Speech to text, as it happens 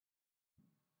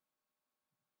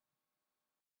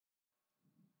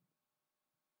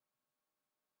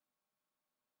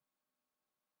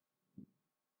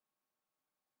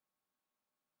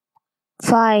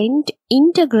Find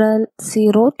integral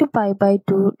 0 to pi by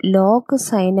 2 log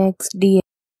sin x dx.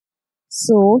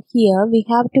 So here we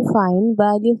have to find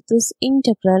value of this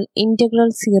integral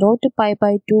 0 to pi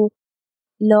by 2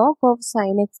 log of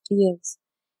sin x dx.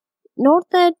 Note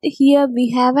that here we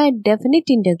have a definite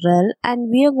integral and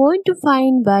we are going to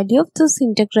find value of this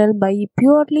integral by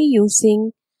purely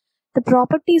using the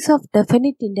properties of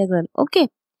definite integral. Okay.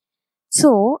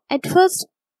 So at first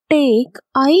take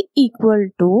I equal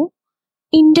to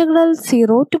integral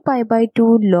 0 to pi by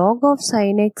 2 log of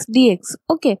sin x dx.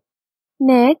 Okay.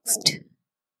 Next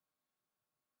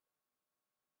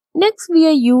we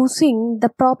are using the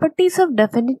properties of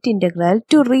definite integral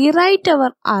to rewrite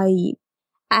our I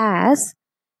as,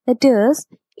 that is,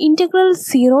 integral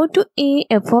 0 to a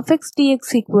f of x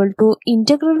dx equal to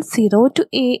integral 0 to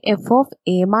a f of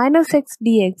a minus x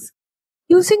dx.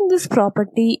 Using this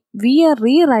property, we are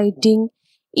rewriting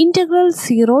integral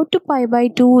 0 to pi by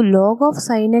 2 log of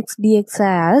sin x dx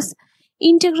as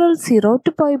integral 0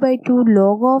 to pi by 2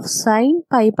 log of sin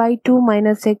pi by 2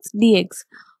 minus x dx.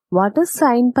 What is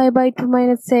sin pi by 2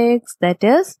 minus x? That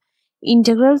is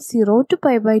integral 0 to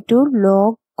pi by 2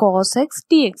 log cos x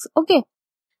dx. Okay.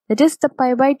 That is the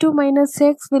pi by 2 minus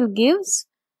x will gives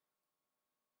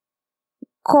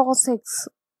cos x.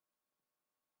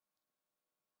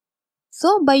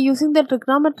 So by using the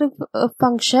trigonometric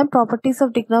function, properties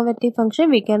of trigonometric function,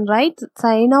 we can write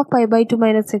sin of pi by 2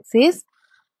 minus x is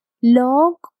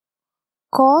log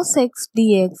cos x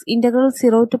dx, integral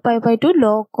 0 to pi by 2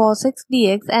 log cos x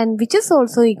dx, and which is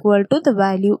also equal to the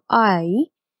value I.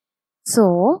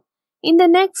 So in the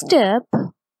next step,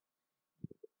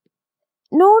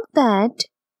 note that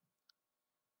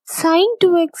sin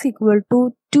 2x equal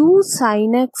to 2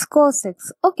 sin x cos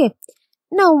x. Okay.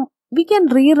 Now we can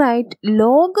rewrite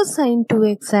log sin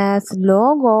 2x as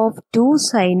log of 2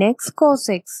 sin x cos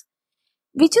x,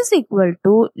 which is equal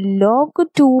to log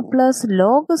 2 plus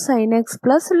log sin x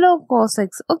plus log cos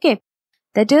x. Okay,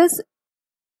 that is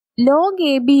log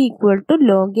AB equal to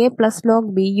log A plus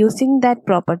log B. Using that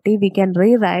property, we can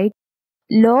rewrite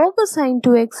log sin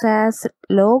 2x as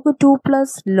log 2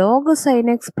 plus log sin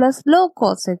x plus log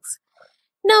cos x.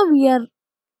 Now we are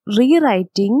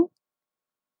rewriting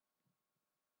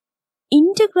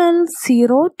integral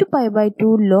 0 to pi by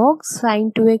 2 log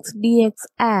sin 2x dx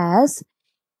as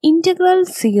integral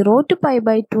 0 to pi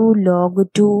by 2 log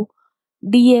 2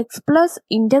 dx plus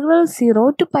integral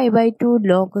 0 to pi by 2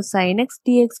 log sin x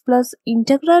dx plus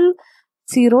integral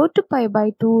 0 to pi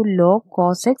by 2 log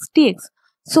cos x dx.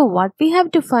 So what we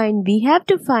have to find? We have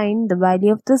to find the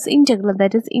value of this integral,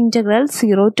 that is integral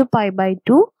 0 to pi by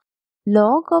 2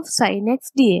 log of sin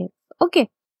x dx. Okay.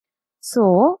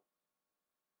 So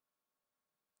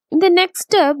in the next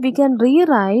step, we can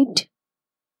rewrite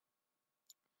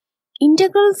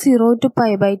integral 0 to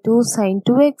pi by 2 sin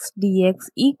 2x dx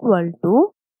equal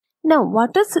to, now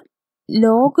what is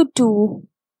log 2?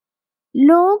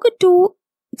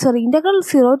 Integral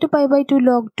 0 to pi by 2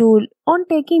 log 2. On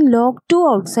taking log 2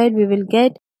 outside, we will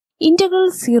get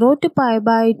integral 0 to pi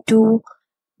by 2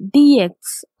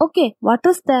 dx. Okay, what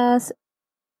is this?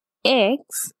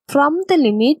 X from the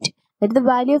limit, that the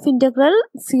value of integral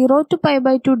 0 to pi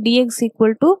by 2 dx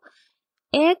equal to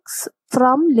x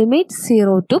from limit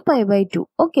 0 to pi by 2.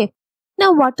 Okay.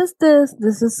 Now what is this?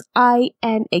 This is I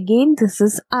and again this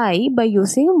is I by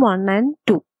using 1 and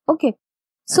 2. Okay.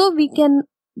 So we can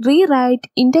rewrite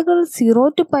integral 0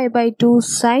 to pi by 2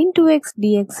 sin 2x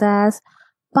dx as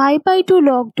pi by 2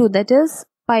 log 2, that is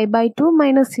pi by 2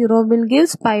 minus 0 will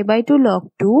gives pi by 2 log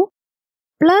 2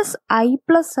 plus I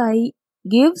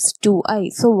gives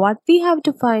 2i. So what we have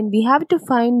to find? We have to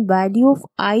find value of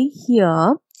I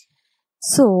here.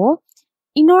 So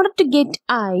in order to get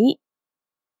I,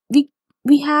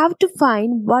 we have to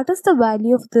find what is the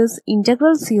value of this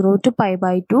integral 0 to pi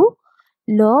by 2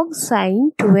 log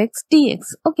sin 2x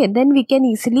dx. Okay, then we can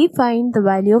easily find the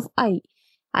value of I.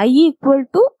 I equal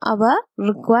to our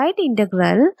required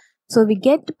integral. So we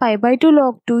get pi by 2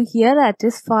 log 2 here, that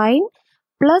is fine,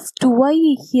 plus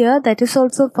 2i here, that is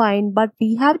also fine, but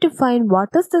we have to find what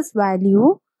is this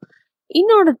value. In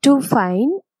order to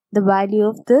find the value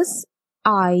of this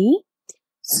I,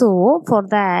 so for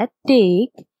that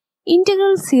take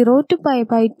integral 0 to pi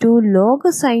by 2 log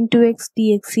sin 2x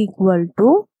dx equal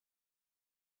to,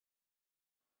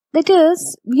 that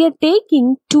is we are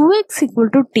taking 2x equal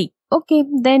to t. Okay,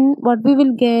 then what we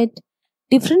will get?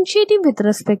 Differentiating with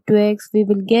respect to x, we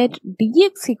will get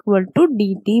dx equal to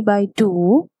dt by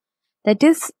 2, that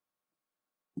is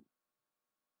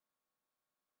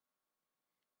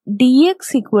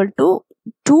dx equal to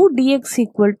 2 dx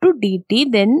equal to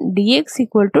dt, then dx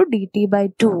equal to dt by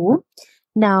 2.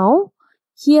 Now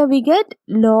Here we get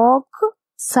log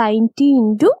sin t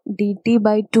into dt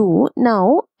by 2.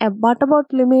 Now, what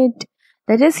about limit?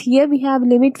 That is, here we have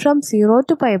limit from 0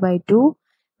 to pi by 2.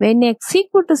 When x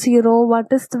equal to 0, what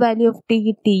is the value of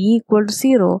t? T equal to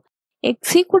 0.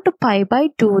 X equal to pi by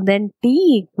 2, then t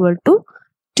equal to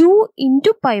 2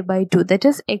 into pi by 2. That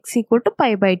is, x equal to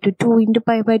pi by 2. 2 into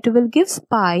pi by 2 will give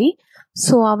pi.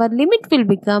 So, our limit will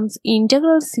becomes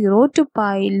integral 0 to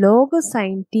pi log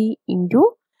sin t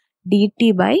into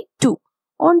dt by 2.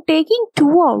 On taking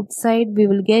 2 outside, we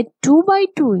will get 2 by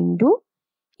 2 into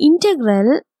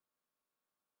integral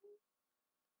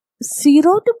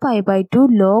 0 to pi by 2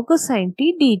 log sin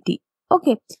t dt.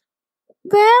 Okay,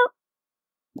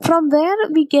 from where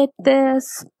we get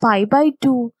this pi by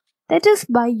 2? That is,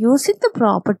 by using the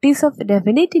properties of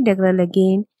definite integral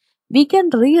again, we can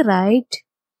rewrite.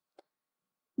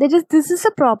 That is, this is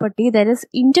a property, that is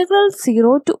integral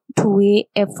 0 to 2a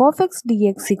f of x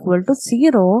dx equal to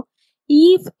 0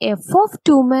 if f of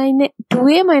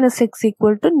 2a minus x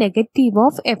equal to negative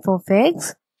of f of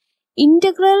x.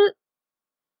 Integral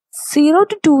 0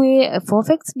 to 2a f of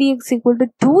x dx equal to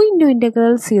 2 into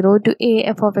integral 0 to a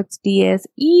f of x ds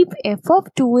if f of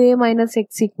 2a minus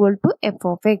x equal to f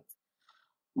of x.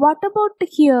 What about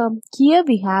here? Here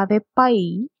we have a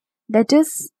pi, that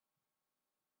is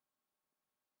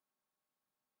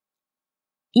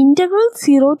integral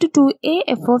 0 to 2a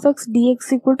f of x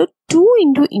dx equal to 2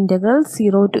 into integral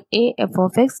 0 to a f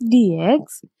of x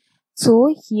dx.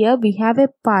 So here we have a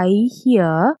pi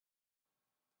here.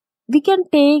 We can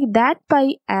take that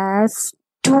pi as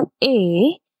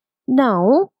 2a.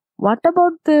 Now, what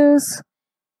about this?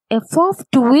 F of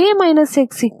 2a minus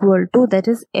x equal to, that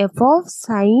is f of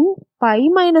sine pi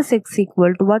minus x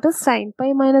equal to, what is sine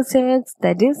pi minus x?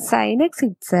 That is sine x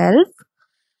itself.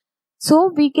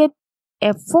 So we get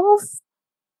f of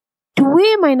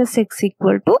 2a minus x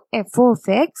equal to f of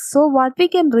x. So what we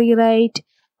can rewrite?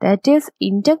 That is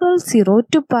integral 0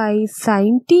 to pi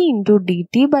sin t into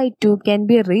dt by 2 can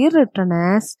be rewritten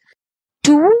as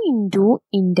 2 into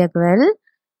integral,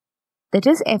 that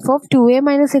is f of 2a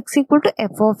minus x equal to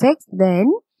f of x,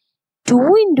 then 2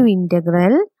 into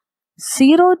integral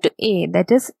 0 to a,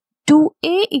 that is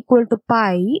 2a equal to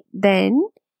pi, then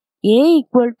a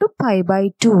equal to pi by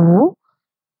 2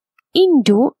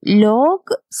 into log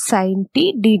sin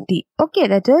t dt. Okay,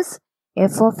 that is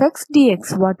f of x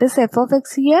dx. What is f of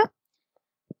x here?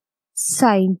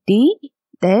 Sin t,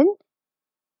 then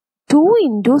 2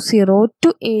 into 0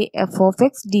 to a f of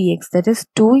x dx, that is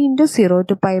 2 into 0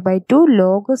 to pi by 2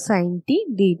 log sin t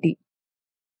dt.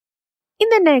 In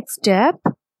the next step,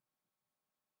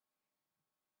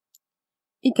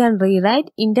 we can rewrite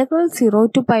integral 0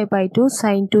 to pi by 2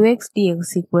 sin 2x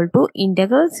dx equal to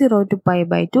integral 0 to pi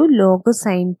by 2 log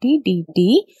sin t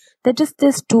dt. That is,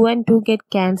 this 2 and 2 get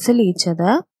cancel each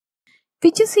other,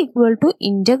 which is equal to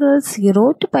integral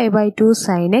 0 to pi by 2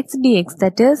 sin x dx.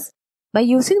 That is, by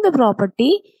using the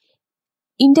property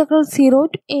integral 0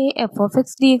 to a f of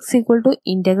x dx equal to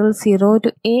integral 0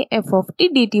 to a f of t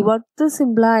dt. What does this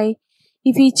imply?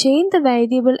 If we change the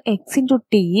variable x into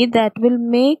t, that will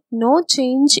make no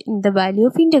change in the value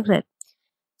of integral.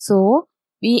 So,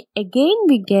 we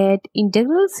get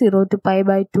integral 0 to pi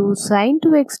by 2 sin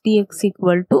 2x dx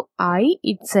equal to I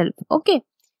itself. Okay.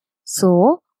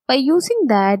 So, by using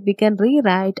that, we can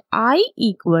rewrite I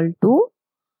equal to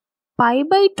pi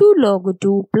by 2 log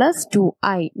 2 plus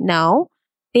 2i. Now,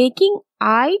 taking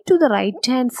I to the right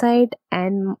hand side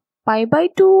and pi by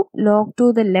 2 log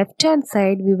to the left hand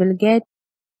side, we will get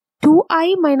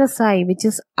 2i minus I, which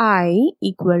is I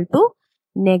equal to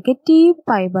negative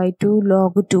pi by 2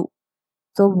 log 2.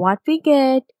 So what we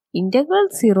get? Integral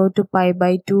 0 to pi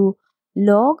by 2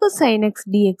 log sin x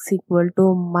dx equal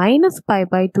to minus pi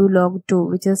by 2 log 2,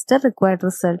 which is the required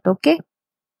result. Okay.